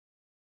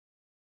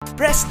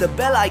press the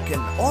bell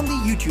icon on the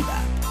YouTube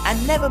app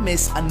and never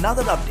miss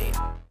another update.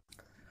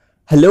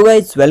 Hello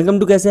guys, welcome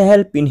to कैसे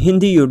help in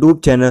Hindi YouTube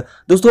channel.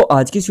 दोस्तों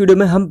आज की इस video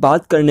में हम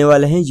बात करने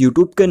वाले हैं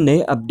यूट्यूब के नए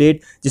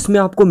अपडेट जिसमें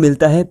आपको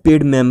मिलता है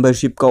पेड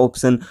मेंबरशिप का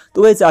ऑप्शन।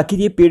 तो गाइज आखिर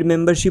ये पेड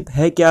मेंबरशिप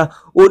है क्या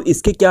और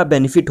इसके क्या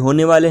बेनिफिट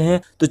होने वाले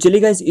हैं, तो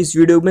चलिए गाइज इस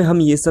वीडियो में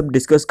हम ये सब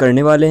डिस्कस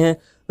करने वाले हैं।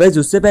 गाइज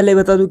उससे पहले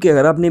बता दूं कि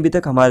अगर आपने अभी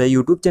तक हमारे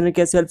यूट्यूब चैनल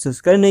कैसे हेल्प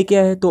सब्सक्राइब नहीं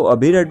किया है तो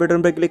अभी रेड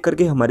बटन पर क्लिक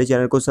करके हमारे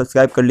चैनल को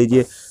सब्सक्राइब कर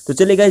लीजिए। तो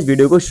चलिए गाइज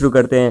वीडियो को शुरू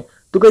करते हैं।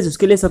 तो गाइस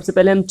उसके लिए सबसे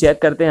पहले हम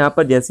चेक करते हैं, यहाँ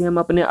पर जैसे हम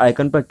अपने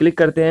आइकन पर क्लिक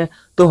करते हैं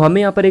तो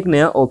हमें यहाँ पर एक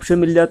नया ऑप्शन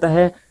मिल जाता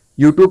है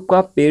यूट्यूब का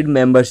पेड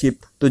मेंबरशिप।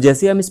 तो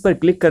जैसे हम इस पर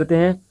क्लिक करते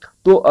हैं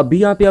तो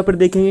अभी आप यहाँ पर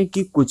देखेंगे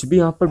कि कुछ भी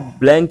यहाँ पर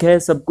ब्लैंक है,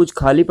 सब कुछ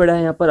खाली पड़ा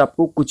है, यहाँ पर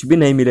आपको कुछ भी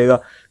नहीं मिलेगा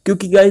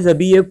क्योंकि गाइज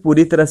अभी ये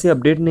पूरी तरह से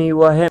अपडेट नहीं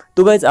हुआ है।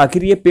 तो गाइज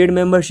आखिर ये पेड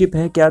मेंबरशिप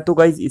है क्या, तो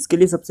गाइज इसके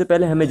लिए सबसे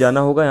पहले हमें जाना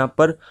होगा यहाँ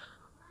पर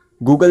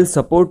गूगल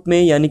सपोर्ट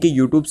में, यानी कि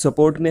यूट्यूब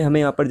सपोर्ट में हमें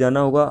यहाँ पर जाना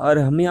होगा और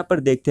हम यहाँ पर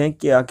देखते हैं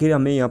कि आखिर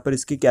हमें यहाँ पर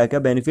इसके क्या क्या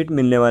बेनिफिट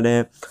मिलने वाले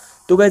हैं।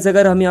 तो गाइस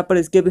अगर हम यहाँ पर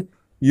इसके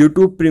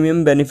यूट्यूब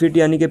प्रीमियम बेनिफिट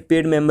यानी कि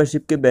पेड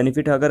मेंबरशिप के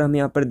बेनिफिट अगर हम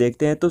यहाँ पर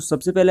देखते हैं तो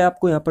सबसे पहले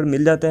आपको यहाँ पर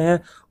मिल जाता है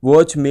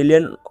watch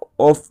million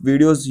of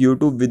videos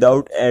YouTube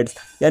without ads,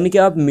 यानी कि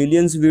आप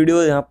मिलियंस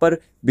वीडियो यहाँ पर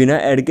बिना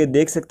ऐड के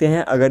देख सकते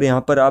हैं अगर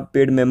यहाँ पर आप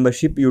पेड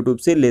मेंबरशिप यूट्यूब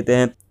से लेते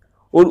हैं।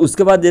 और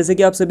उसके बाद जैसे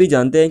कि आप सभी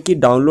जानते हैं कि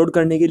डाउनलोड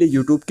करने के लिए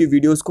यूट्यूब की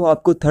वीडियोस को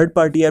आपको थर्ड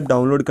पार्टी ऐप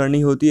डाउनलोड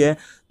करनी होती है।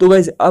 तो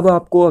गाइस अब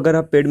आपको अगर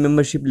आप पेड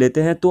मेंबरशिप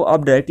लेते हैं तो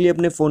आप डायरेक्टली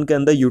अपने फ़ोन के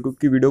अंदर यूट्यूब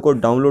की वीडियो को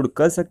डाउनलोड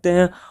कर सकते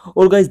हैं।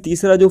 और गाइस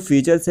तीसरा जो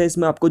फीचर्स है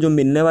इसमें आपको जो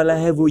मिलने वाला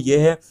है वो ये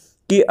है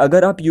कि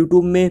अगर आप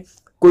यूट्यूब में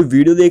कोई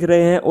वीडियो देख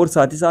रहे हैं और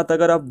साथ ही साथ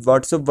अगर आप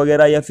व्हाट्सअप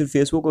वगैरह या फिर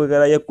फेसबुक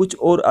वगैरह या कुछ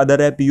और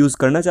अदर ऐप यूज़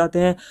करना चाहते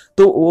हैं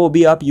तो वो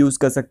भी आप यूज़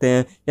कर सकते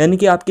हैं, यानी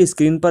कि आपकी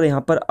स्क्रीन पर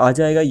यहाँ पर आ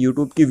जाएगा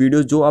यूट्यूब की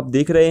वीडियो जो आप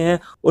देख रहे हैं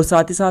और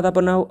साथ ही साथ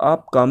अपना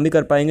आप काम भी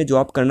कर पाएंगे जो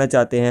आप करना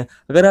चाहते हैं।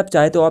 अगर आप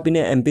चाहें तो आप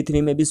इन्हें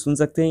MP3 में भी सुन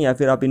सकते हैं या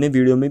फिर आप इन्हें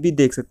वीडियो में भी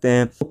देख सकते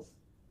हैं।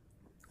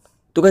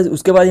 तो गाइस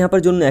उसके बाद यहाँ पर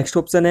जो नेक्स्ट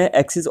ऑप्शन है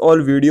access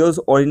all videos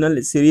original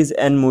series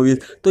and movies,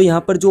 तो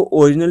यहाँ पर जो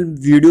ओरिजिनल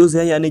वीडियोस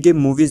है यानी कि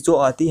मूवीज़ जो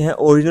आती हैं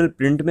ओरिजिनल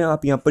प्रिंट में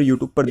आप यहाँ पर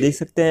यूट्यूब पर देख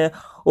सकते हैं।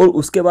 और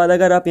उसके बाद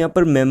अगर आप यहाँ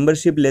पर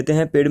मेंबरशिप लेते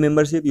हैं पेड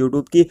मेंबरशिप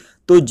यूट्यूब की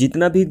तो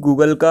जितना भी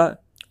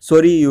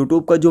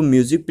यूट्यूब का जो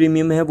म्यूज़िक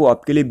प्रीमियम है वो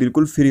आपके लिए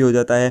बिल्कुल फ्री हो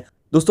जाता है।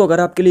 दोस्तों अगर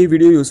आपके लिए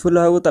वीडियो यूजफुल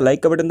रहा हो तो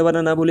लाइक का बटन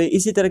दबाना ना भूले।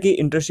 इसी तरह की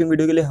इंटरेस्टिंग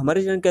वीडियो के लिए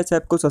हमारे चैनल कैसे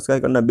ऐप को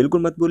सब्सक्राइब करना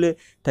बिल्कुल मत भूले।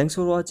 Thanks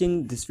for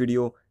watching this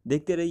video.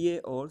 देखते रहिए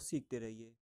और सीखते रहिए।